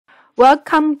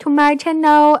Welcome to my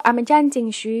channel. I'm Zhang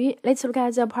Jingxu. Let's look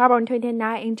at the problem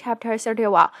 29 in chapter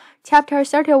 31. Chapter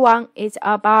 31 is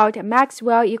about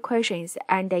Maxwell equations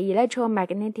and the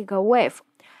electromagnetic wave.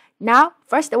 Now,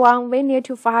 first one, we need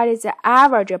to find the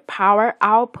average power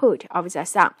output of the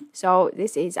sun. So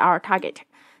this is our target.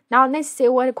 Now let's see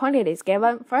what quantity is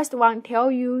given. First one tell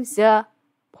you the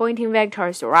Poynting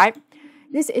vectors, right?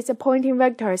 This is the Poynting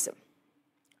vectors.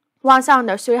 One sound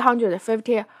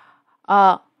 350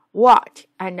 watt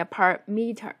and per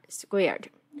meter squared,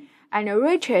 and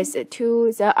reaches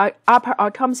to the upper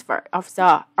atmosphere of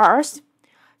the Earth.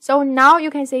 So now you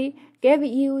can see, give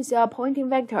you the Poynting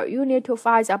vector, you need to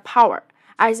find the power.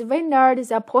 As we know,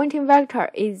 the Poynting vector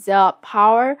is the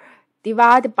power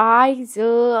divided by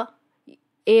the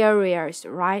areas,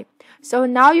 right? So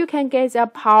now you can get the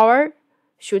power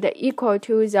should equal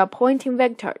to the Poynting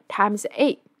vector times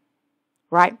A,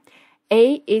 right?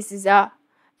 A is the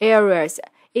areas.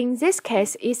 In this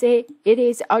case, it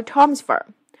is atmosphere.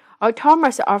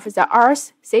 Atmosphere of the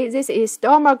Earth. See, this is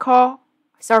spherical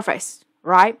surface,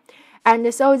 right?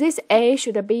 And so this A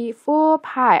should be 4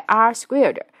 pi r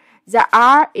squared. The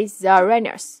r is the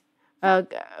radius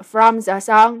from the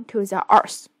sun to the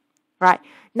Earth, right?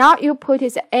 Now you put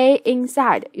the A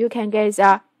inside, you can get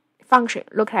the function.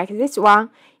 Look like this one.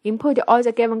 Input all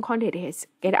the given quantities,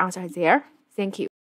 get answer there. Thank you.